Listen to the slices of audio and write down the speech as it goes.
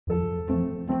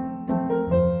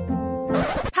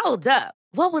Hold up.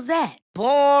 What was that?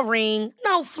 Boring.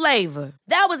 No flavor.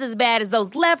 That was as bad as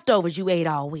those leftovers you ate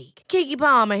all week. Keke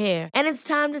Palmer here, and it's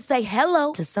time to say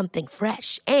hello to something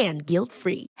fresh and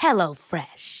guilt-free. Hello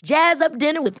Fresh. Jazz up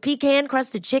dinner with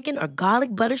pecan-crusted chicken or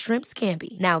garlic butter shrimp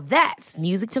scampi. Now that's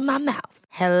music to my mouth.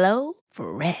 Hello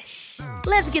Fresh.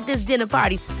 Let's get this dinner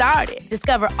party started.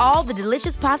 Discover all the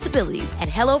delicious possibilities at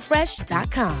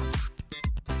hellofresh.com.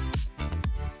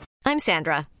 I'm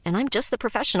Sandra, and I'm just the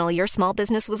professional your small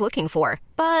business was looking for.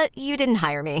 But you didn't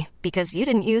hire me because you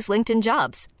didn't use LinkedIn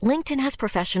Jobs. LinkedIn has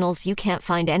professionals you can't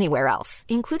find anywhere else,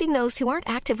 including those who aren't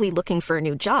actively looking for a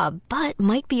new job, but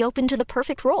might be open to the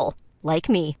perfect role, like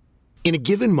me. In a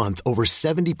given month, over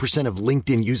 70% of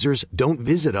LinkedIn users don't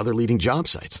visit other leading job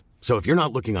sites. So if you're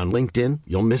not looking on LinkedIn,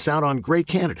 you'll miss out on great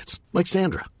candidates, like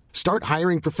Sandra. Start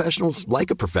hiring professionals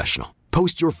like a professional.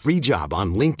 Post your free job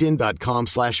on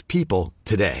linkedin.com/people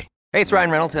today. Hey, it's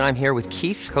Ryan Reynolds, and I'm here with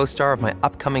Keith, co-star of my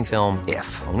upcoming film, If,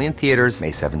 only in theaters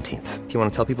May 17th. Do you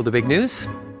want to tell people the big news?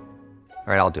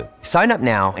 All right, I'll do it. Sign up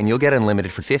now and you'll get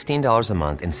unlimited for $15 a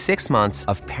month and 6 months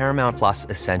of Paramount Plus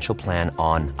Essential Plan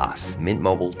on us.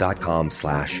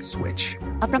 MintMobile.com/switch.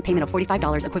 Upfront payment of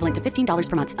 $45 equivalent to $15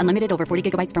 per month. Unlimited over 40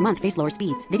 gigabytes per month. Face lower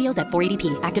speeds. Videos at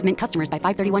 480p. Active Mint customers by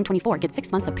 531.24 get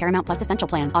 6 months of Paramount Plus Essential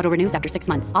Plan. Auto renews after 6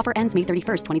 months. Offer ends May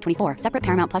 31st, 2024. Separate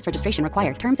Paramount Plus registration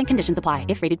required. Terms and conditions apply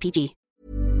if rated PG.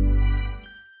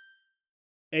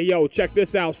 Hey, yo, check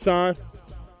this out, son.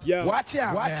 Yo. Watch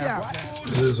out.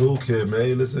 This is Who Kid, man.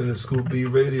 You listen to Scoop B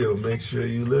Radio. Make sure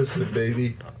you listen,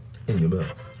 baby. In your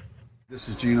mouth. This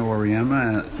is Gino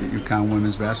Auriemma at UConn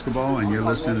Women's Basketball, and you're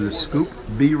listening to Scoop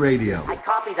B Radio. I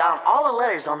copied down all the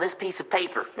letters on this piece of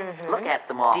paper. Look at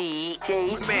them all.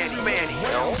 D-J Manny.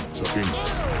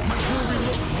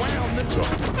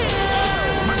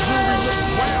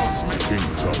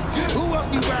 Who else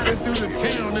be riding through the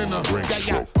town in a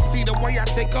See the way I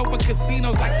take over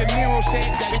casinos like the Nero said.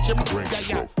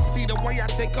 See the way I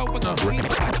take over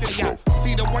casinos like the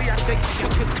See the way I take over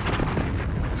casinos.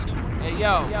 Hey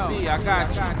yo, B, I got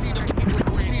you.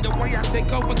 See the way I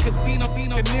take over casino.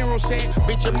 The Nero said,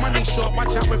 bitch, your money short.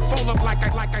 Watch out, it fold up like a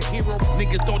hero.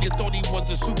 Nigga thought he was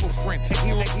a super friend.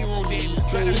 Hero then.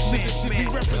 Try to shit should be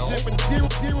representing zero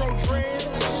dread.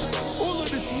 All of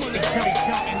this money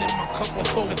counting in my cup will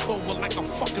fold over like a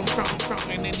fucking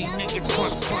fountain. Any nigga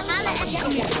front. I'm a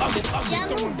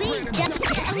Jello beat. They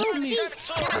wanna do me,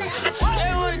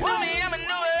 I'ma do it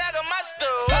like a monster.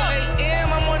 5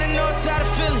 a.m. I'm on the north side of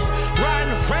Philly.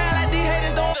 Riding around like these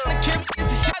haters don't wanna kill me.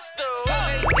 It's a shot.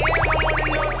 5 a.m. I'm on the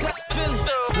north side of Philly.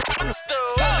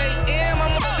 5 a.m.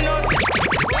 I'm on the north side.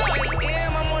 5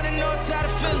 a.m. I'm on the north side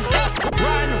of Philly.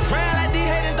 Riding around like these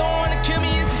haters don't wanna kill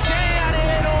me. It's a shame how they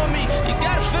hate on me. You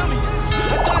gotta feel me. I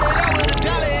started out with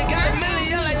 $1 and got $1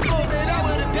 million. Like started out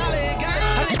with $1 and got. I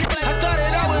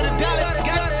started out with $1 and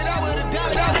got $1 and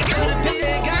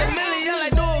got $1 million.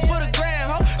 Like do it for the gram,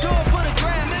 ho. Do it for the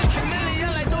gram. $1 million.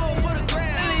 Like do it for the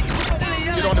gram.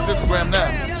 Get on his Instagram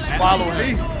now. Follow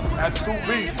him. At Scoop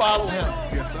B, follow him.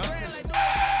 Yes, sir.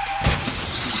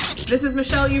 This is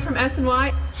Michelle Yu from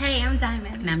SNY. Hey, I'm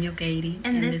Diamond. And I'm Yokaidi.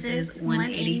 And this is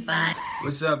 185.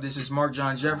 What's up? This is Mark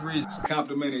John Jeffries.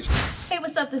 Complimentary. Hey,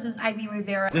 what's up? This is Ivy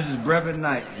Rivera. This is Brevin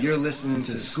Knight. You're listening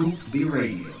to Scoop B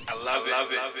Radio. I love it.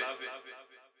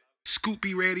 Scoop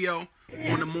B Radio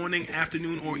on the morning,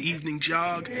 afternoon, or evening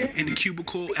jog, in the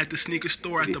cubicle, at the sneaker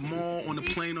store, at the mall, on the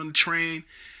plane, on the train,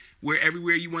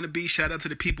 everywhere you want to be. Shout out to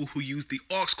the people who use the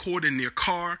aux cord in their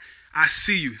car. I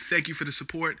see you. Thank you for the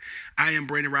support. I am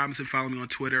Brandon Robinson. Follow me on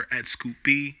Twitter at Scoop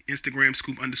B, Instagram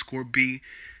Scoop_B,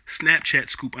 Snapchat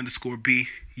Scoop_B,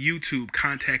 YouTube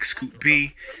Contact Scoop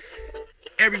B.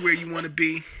 Everywhere you want to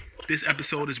be. This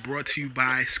episode is brought to you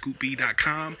by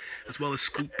ScoopB.com as well as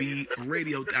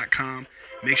ScoopBRadio.com.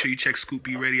 Make sure you check Scoop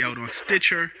B Radio out on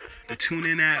Stitcher, the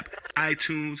TuneIn app,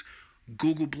 iTunes,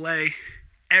 Google Play,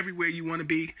 everywhere you want to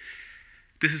be.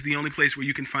 This is the only place where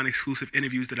you can find exclusive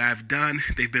interviews that I've done.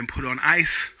 They've been put on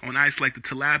ice like the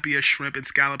tilapia, shrimp, and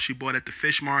scallops you bought at the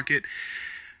fish market.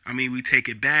 I mean, we take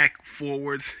it back,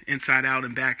 forwards, inside out,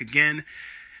 and back again.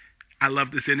 I love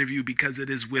this interview because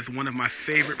it is with one of my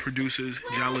favorite producers,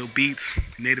 Jalil Beats,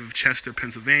 native of Chester,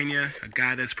 Pennsylvania, a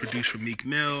guy that's produced for Meek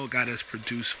Mill, a guy that's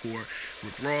produced for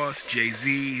Rick Ross,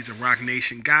 Jay-Z. He's a Rock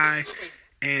Nation guy.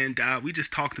 And we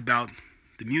just talked about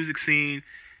the music scene,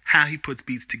 how he puts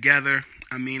beats together.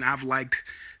 I mean, I've liked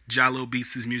Jalil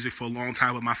Beats' music for a long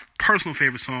time, but my personal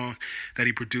favorite song that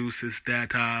he produced is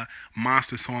that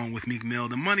Monster song with Meek Mill.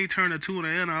 The money turned a tuna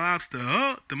into a lobster.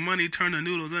 Oh, the money turned the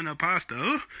noodles into pasta.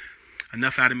 Oh.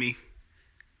 Enough out of me.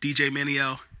 DJ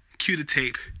Maniel, cue the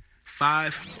tape.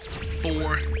 5,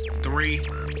 4, 3,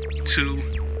 2,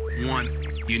 1.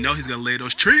 You know he's gonna lay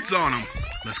those treats on him.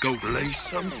 Let's go. Lay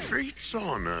some treats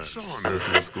on us.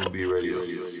 Listen to Scoop B Radio.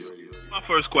 My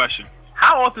first question.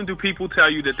 How often do people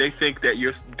tell you that they think that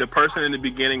you're the person in the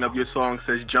beginning of your song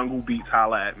says Jungle Beats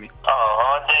holla at me? Oh,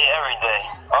 all day, every day.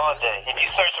 All day. If you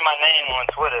search my name on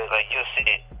Twitter, like, you'll see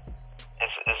it.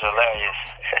 It's hilarious.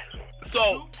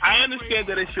 So, I understand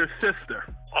that it's your sister.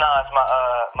 No, it's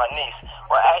my niece.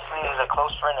 Well, actually, it's a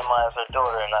close friend of mine. It's her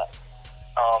daughter, and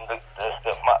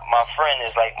my friend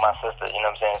is like my sister, you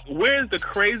know what I'm saying? Where's the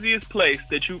craziest place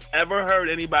that you've ever heard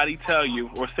anybody tell you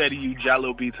or say to you,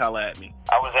 Jalil Beats holla at me?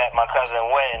 I was at my cousin's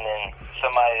wedding, and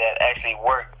somebody that actually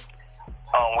worked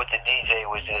with the DJ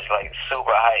was just like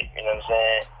super hype, you know what I'm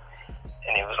saying?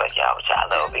 And he was like, yo,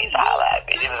 Jalil Beats holla at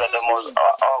me. It was like the most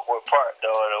awkward part,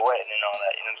 though, of the wedding and all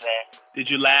that, you know what I'm saying? Did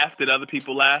you laugh? Did other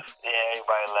people laugh? Yeah,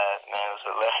 everybody laughed, man. It was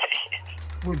hilarious.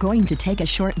 We're going to take a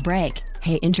short break.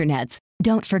 Hey, internets,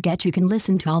 don't forget you can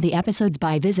listen to all the episodes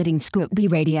by visiting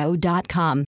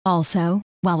scoopbradio.com. Also,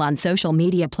 while on social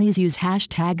media, please use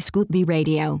hashtag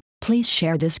ScoopBRadio. Please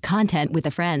share this content with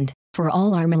a friend. For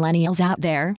all our millennials out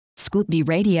there, Scoop B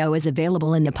Radio is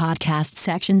available in the podcast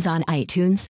sections on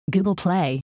iTunes, Google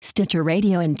Play, Stitcher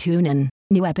Radio, and TuneIn.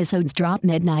 New episodes drop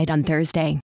midnight on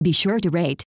Thursday. Be sure to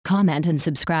rate, comment, and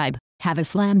subscribe. Have a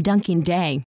slam dunking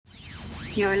day.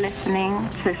 You're listening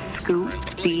to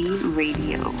Scoop B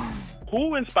Radio.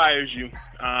 Who inspires you?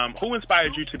 Who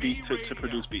inspired you to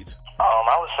produce beats?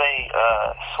 I would say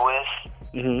Swiss.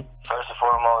 Mm-hmm. First and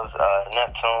foremost,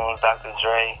 Neptunes, Dr.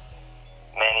 Dre,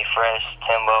 Manny Fresh,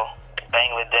 Timbo,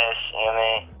 Bangladesh. You know what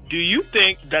I mean? Do you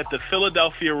think that the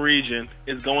Philadelphia region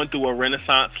is going through a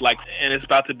renaissance, and it's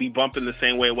about to be bumping the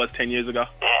same way it was 10 years ago?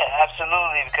 Yeah,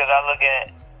 absolutely. Because I look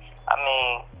at,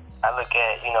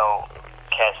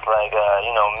 cats like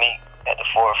Meek at the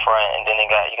forefront, and then you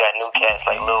got new cats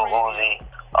like Lil Uzi,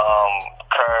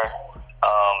 Kerr,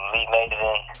 Lee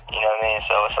Mason. You know what I mean?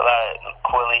 So it's a lot of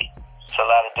Quilly. It's a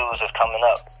lot of dudes that's coming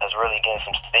up that's really getting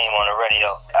some steam on the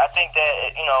radio. I think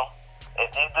that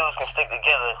if these dudes can stick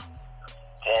together,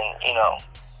 then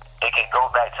they could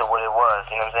go back to what it was.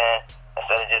 You know what I'm saying?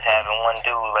 Instead of just having one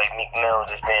dude like Meek Mill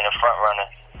just being a front runner,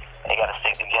 they got to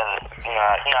stick together. You know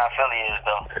how Philly is,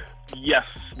 though. Yes,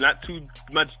 not too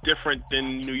much different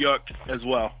than New York as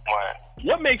well. Right.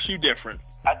 What makes you different?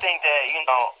 I think that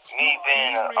me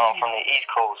being from the East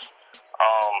Coast,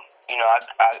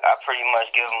 I pretty much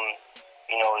give them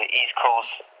the East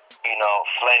Coast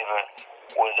flavor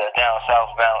with a down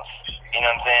south bounce. You know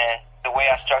what I'm saying? The way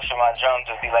I structure my drums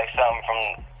would be like something from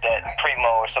that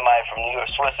Primo or somebody from New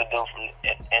York, Swiss would do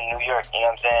in New York. You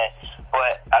know what I'm saying?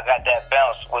 But I got that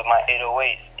bounce with my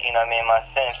 808s. You know what I mean? My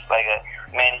synths like a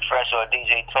Manny Fresh or a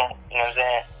DJ Toon. You know what I'm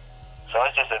saying? So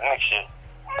it's just a mixture.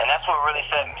 And that's what really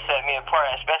set me apart,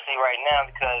 especially right now,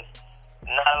 because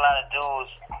not a lot of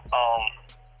dudes,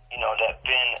 that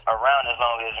been around as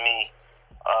long as me,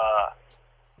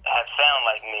 have sound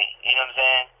like me. You know what I'm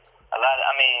saying?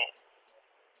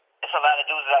 It's a lot of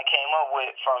dudes that I came up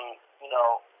with from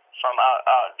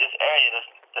out this area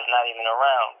that's not even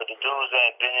around. But the dudes that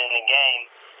have been in the game,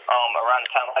 around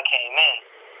the time I came in,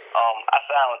 I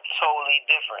sound totally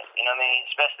different, you know what I mean?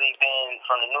 Especially being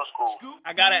from the new school.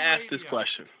 I gotta ask this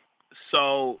question.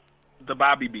 So, the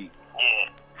Bobby beat.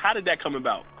 Yeah. How did that come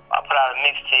about? I put out a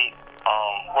mixtape.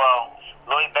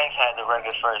 Lloyd Banks had the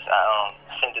record first. I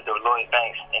sent it to Lloyd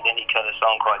Banks, and then he cut a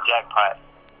song called Jackpot.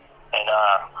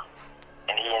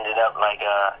 And he ended up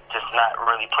just not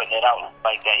really putting it out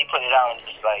like that. He put it out and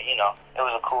just it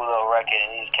was a cool little record,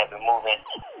 and he just kept it moving.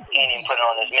 He didn't even put it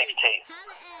on his mixtape.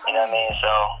 You know what I mean?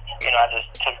 So, I just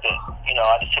took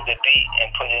the beat and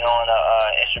put it on a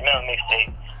instrumental mixtape.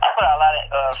 I put out a lot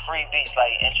of free beats,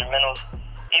 like instrumentals.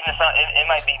 Even some, it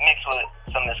might be mixed with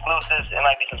some exclusives. It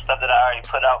might be some stuff that I already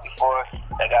put out before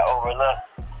that got overlooked,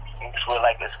 mixed with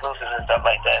like exclusives and stuff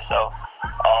like that. So,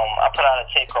 I put out a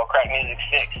tape called Crack Music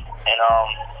 6, and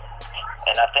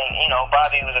I think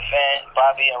Bobby was a fan.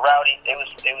 Bobby and Rowdy, they was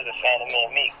a fan of me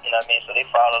and Meek. You know what I mean? So they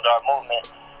followed our movement.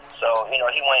 So he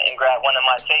went and grabbed one of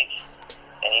my tapes,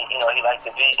 and he liked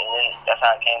the beat, and then that's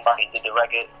how it came by. He did the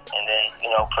record, and then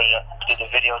did the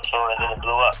video to it, and then it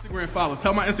blew up. Instagram followers,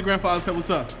 tell my Instagram followers, hey, what's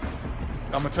up?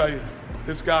 I'm gonna tell you,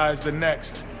 this guy is the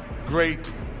next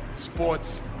great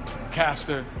sports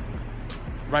caster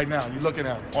right now. You're looking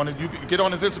at him. You get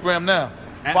on his Instagram now.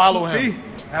 Follow him.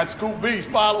 At Scoop B.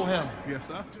 Follow him. Yes,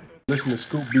 sir. Listen to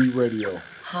Scoop B Radio.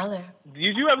 Holler.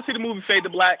 Did you ever see the movie Fade to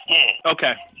Black? Yeah.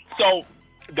 Okay. So,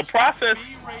 the process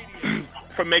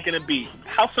for making a beat,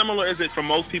 how similar is it for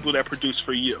most people that produce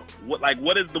for you? What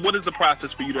is the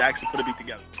process for you to actually put a beat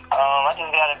together? I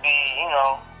just gotta be,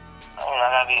 I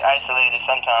gotta be isolated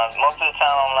sometimes. Most of the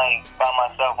time I'm like by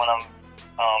myself when I'm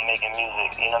making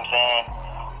music, you know what I'm saying?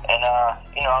 And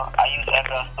I use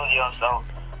FL Studio, so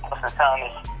most of the time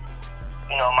it's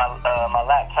my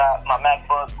laptop, my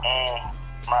MacBook, and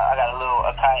I got a little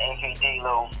Akai MPD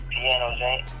little piano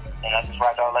joint, and I just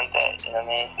rock out like that. You know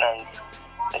what I mean?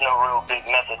 There's no real big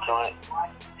method to it.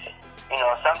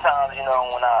 Sometimes when I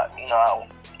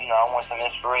want some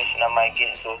inspiration, I might get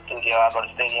into a studio. I go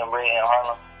to Stadium Red in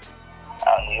Harlem,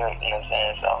 out in New York. You know what I'm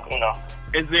saying?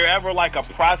 So Is there ever like a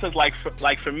process like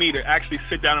for me to actually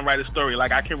sit down and write a story?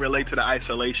 Like I can relate to the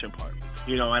isolation part,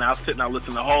 and I'll sit and I'll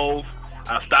listen to Hov.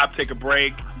 I'll stop, take a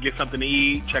break, get something to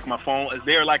eat, check my phone. Is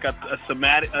there like a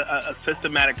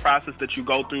systematic process that you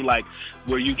go through, like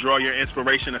where you draw your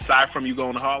inspiration aside from you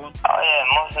going to Harlem? Oh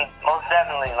yeah, most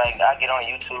definitely. Like I get on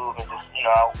YouTube and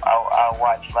just I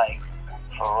watch like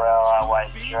Pharrell, I watch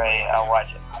Dre, I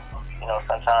watch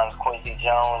sometimes Quincy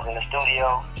Jones in the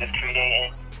studio just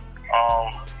creating.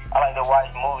 I like to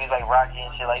watch movies like Rocky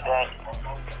and shit like that,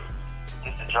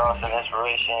 just to draw some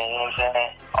inspiration, you know what I'm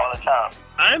saying, all the time.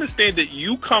 I understand that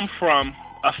you come from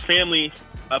a family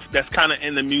that's kind of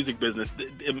in the music business.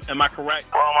 Am I correct?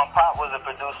 Well, my pop was a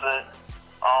producer.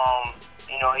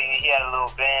 He had a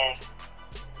little band,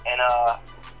 and I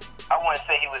wouldn't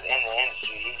say he was in the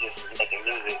industry. He just was making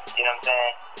music, you know what I'm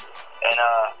saying? And,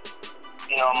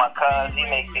 my cousin, he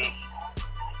makes beats.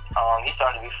 He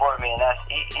started before me, and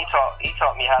he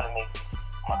taught me how to make beats.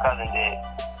 My cousin did.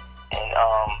 And,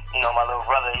 my little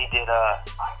brother, he did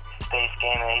Space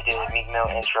Gaming, he did Meek Mill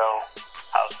intro,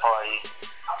 House Party,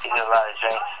 he did a lot of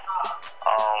drinks.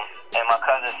 And my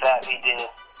cousin Sap, he did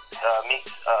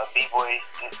Meek's B-Boy,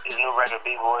 his new record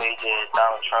B-Boy, he did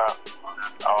Donald Trump,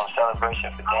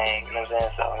 Celebration for Game, you know what I'm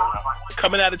saying? So,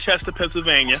 Coming out of Chester,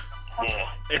 Pennsylvania. Yeah.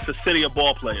 It's a city of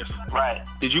ball players. Right.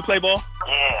 Did you play ball?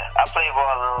 Yeah, I played ball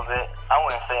a little bit. I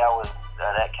wouldn't say I was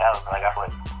that caliber, like I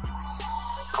would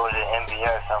go to the NBA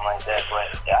or something like that,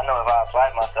 but yeah, I know if I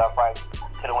applied myself, I probably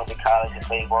could have went to college and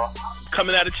played ball.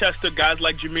 Coming out of Chester, guys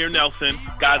like Jameer Nelson,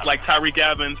 guys like Tyreek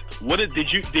Evans.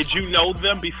 Did you know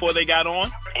them before they got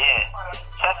on? Yeah,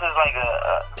 Chester's like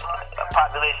a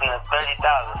population of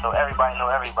 30,000, so everybody know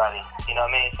everybody. You know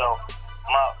what I mean? So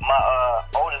my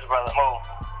oldest brother,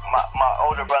 my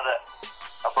older brother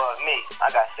above me, I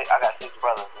got six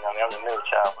brothers. You know what I mean? I'm the middle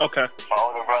child. Okay. My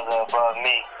older brother above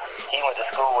me, he went to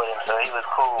school with him, so he was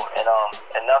cool. And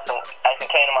Nelson actually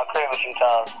came to my crib a few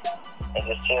times and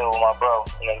just chilled with my bro.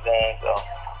 You know what I'm saying? So,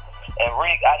 and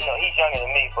Reek, I know he's younger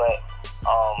than me, but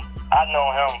I know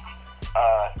him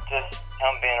just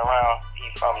him being around.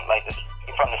 He's from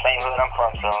the same hood I'm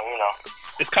from, so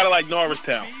It's kind of like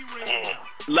Norristown. Yeah.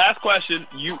 Last question: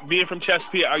 you being from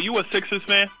Chesapeake, are you a Sixers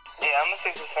fan? Yeah, I'm a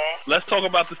Sixers fan. Let's talk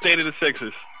about the state of the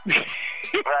Sixers. Right,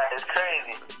 it's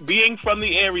crazy. Being from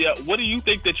the area, what do you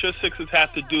think that your Sixers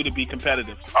have to do to be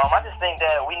competitive? I just think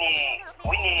that we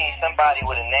need somebody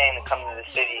with a name to come to the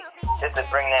city just to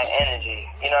bring that energy.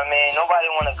 You know what I mean? Nobody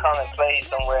want to come and play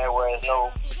somewhere where there's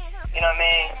no, you know what I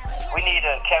mean? We need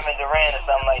a Kevin Durant or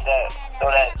something like that so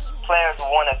that players will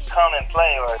want to come and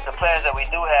play, or the players that we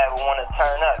do have will want to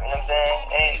turn up. You know what I'm saying?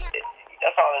 And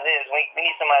that's all it is. We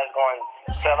need somebody that's going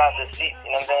to sell out the seats.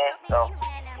 You know what I'm saying? So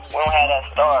we don't have that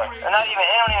star. It don't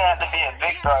even have to be a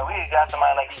big star. We got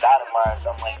somebody like Stoudemire or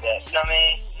something like that. You know what I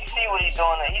mean? You see what he's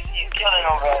doing? He's killing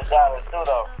over at Dallas too,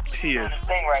 though. He is. He's the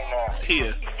thing right now. He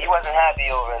is. He wasn't happy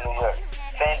over in New York.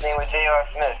 Same thing with J.R.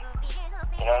 Smith.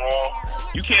 You know what I mean?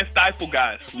 You can't stifle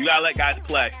guys. You gotta let guys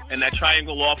play. And that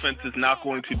triangle offense is not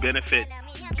going to benefit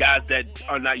guys that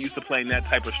are not used to playing that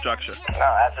type of structure. No,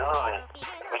 absolutely.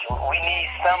 We need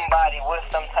somebody with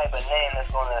some type of name that's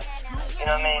going to, you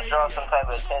know what I mean, draw some type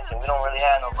of attention. We don't really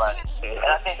have nobody.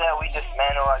 And I think that we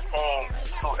dismantled our team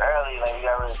too early. Like, we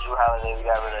got rid of Drew Holiday, we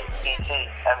got rid of E.T.,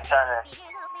 Evan Turner,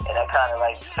 and that kind of,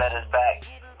 like, set us back.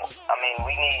 I mean,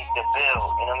 we need to build,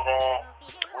 you know what I'm saying?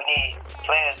 We need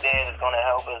players there that's going to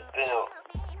help us build,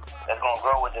 that's going to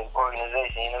grow with the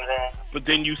organization, you know what I'm saying? But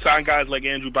then you sign guys like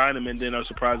Andrew Bynum and then are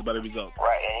surprised by the result.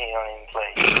 Right, and he don't even play.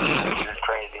 It's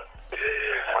crazy.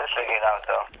 We'll figure it out,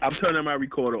 though. I'm turning my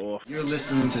recorder off. You're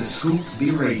listening to Scoop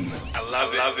B Radio. I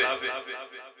love it.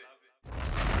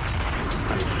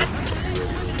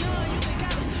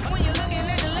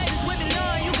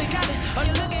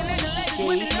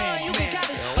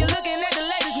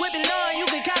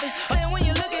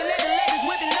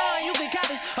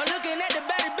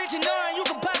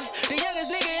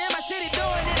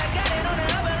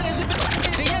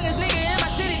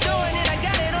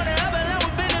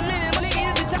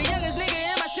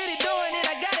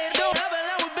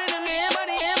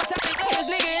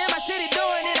 City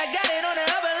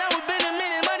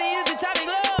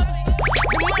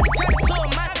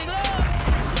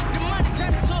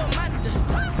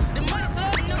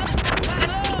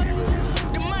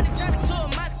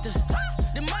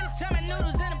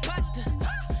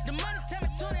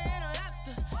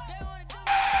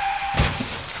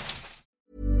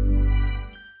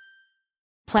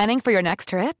Planning for your next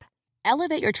trip?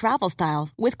 Elevate your travel style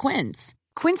with Quince.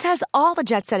 Quince has all the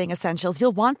jet-setting essentials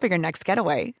you'll want for your next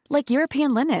getaway, like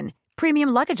European linen, premium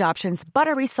luggage options,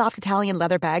 buttery soft Italian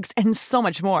leather bags, and so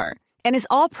much more. And is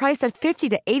all priced at 50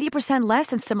 to 80% less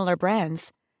than similar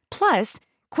brands. Plus,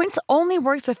 Quince only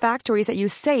works with factories that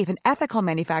use safe and ethical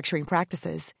manufacturing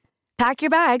practices. Pack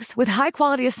your bags with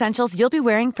high-quality essentials you'll be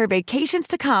wearing for vacations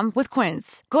to come with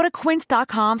Quince. Go to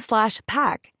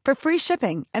quince.com/pack for free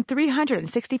shipping and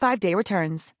 365-day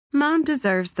returns. Mom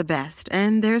deserves the best,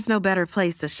 and there's no better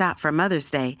place to shop for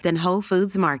Mother's Day than Whole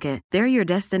Foods Market. They're your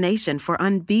destination for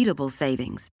unbeatable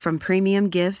savings, from premium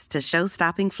gifts to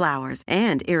show-stopping flowers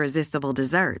and irresistible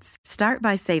desserts. Start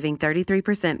by saving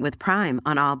 33% with Prime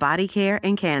on all body care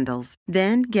and candles.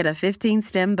 Then get a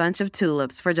 15-stem bunch of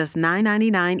tulips for just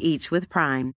 $9.99 each with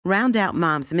Prime. Round out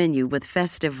Mom's menu with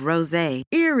festive rosé,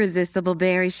 irresistible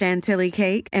berry chantilly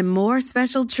cake, and more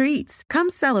special treats. Come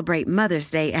celebrate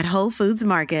Mother's Day at Whole Foods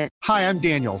Market. Hi, I'm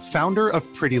Daniel, founder of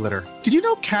Pretty Litter. Did you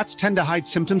know cats tend to hide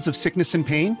symptoms of sickness and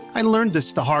pain? I learned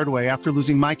this the hard way after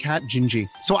losing my cat, Gingy.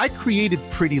 So I created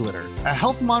Pretty Litter, a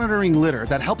health monitoring litter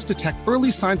that helps detect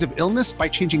early signs of illness by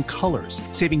changing colors,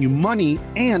 saving you money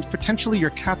and potentially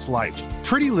your cat's life.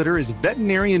 Pretty Litter is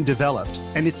veterinarian developed,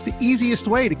 and it's the easiest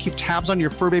way to keep tabs on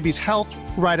your fur baby's health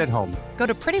right at home. Go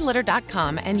to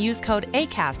prettylitter.com and use code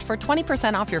ACAST for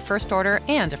 20% off your first order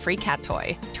and a free cat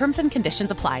toy. Terms and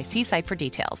conditions apply. See site for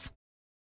details.